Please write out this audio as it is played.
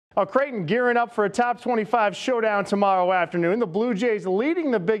Creighton gearing up for a top 25 showdown tomorrow afternoon. The Bluejays leading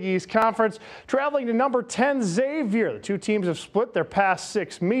the Big East Conference, traveling to number 10 Xavier. The two teams have split their past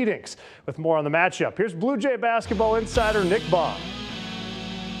 6 meetings. With more on the matchup, here's Blue Jay basketball insider Nick Baum.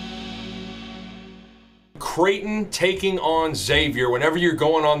 Creighton taking on Xavier. Whenever you're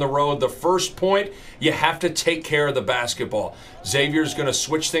going on the road, the first point, you have to take care of the basketball. Xavier's going to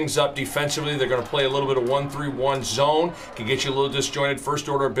switch things up defensively. They're going to play a little bit of 1-3-1 zone. Can get you a little disjointed. First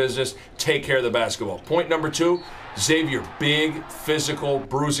order of business, take care of the basketball. Point number 2, Xavier, big, physical,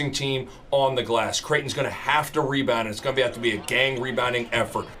 bruising team on the glass. Creighton's going to have to rebound, and it's going to have to be a gang rebounding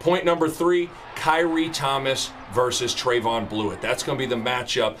effort. Point number 3, Khyri Thomas versus Trayvon Blewett. That's going to be the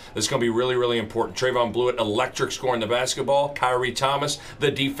matchup that's going to be really, really important. Trayvon Blewett, electric scoring the basketball. Khyri Thomas,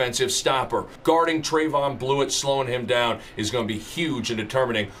 the defensive stopper. Guarding Trayvon Blewett, slowing him down, is going to be huge in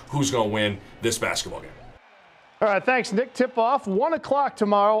determining who's going to win this basketball game. All right, thanks, Nick. Tip-off 1 o'clock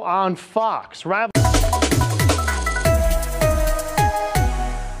tomorrow on Fox.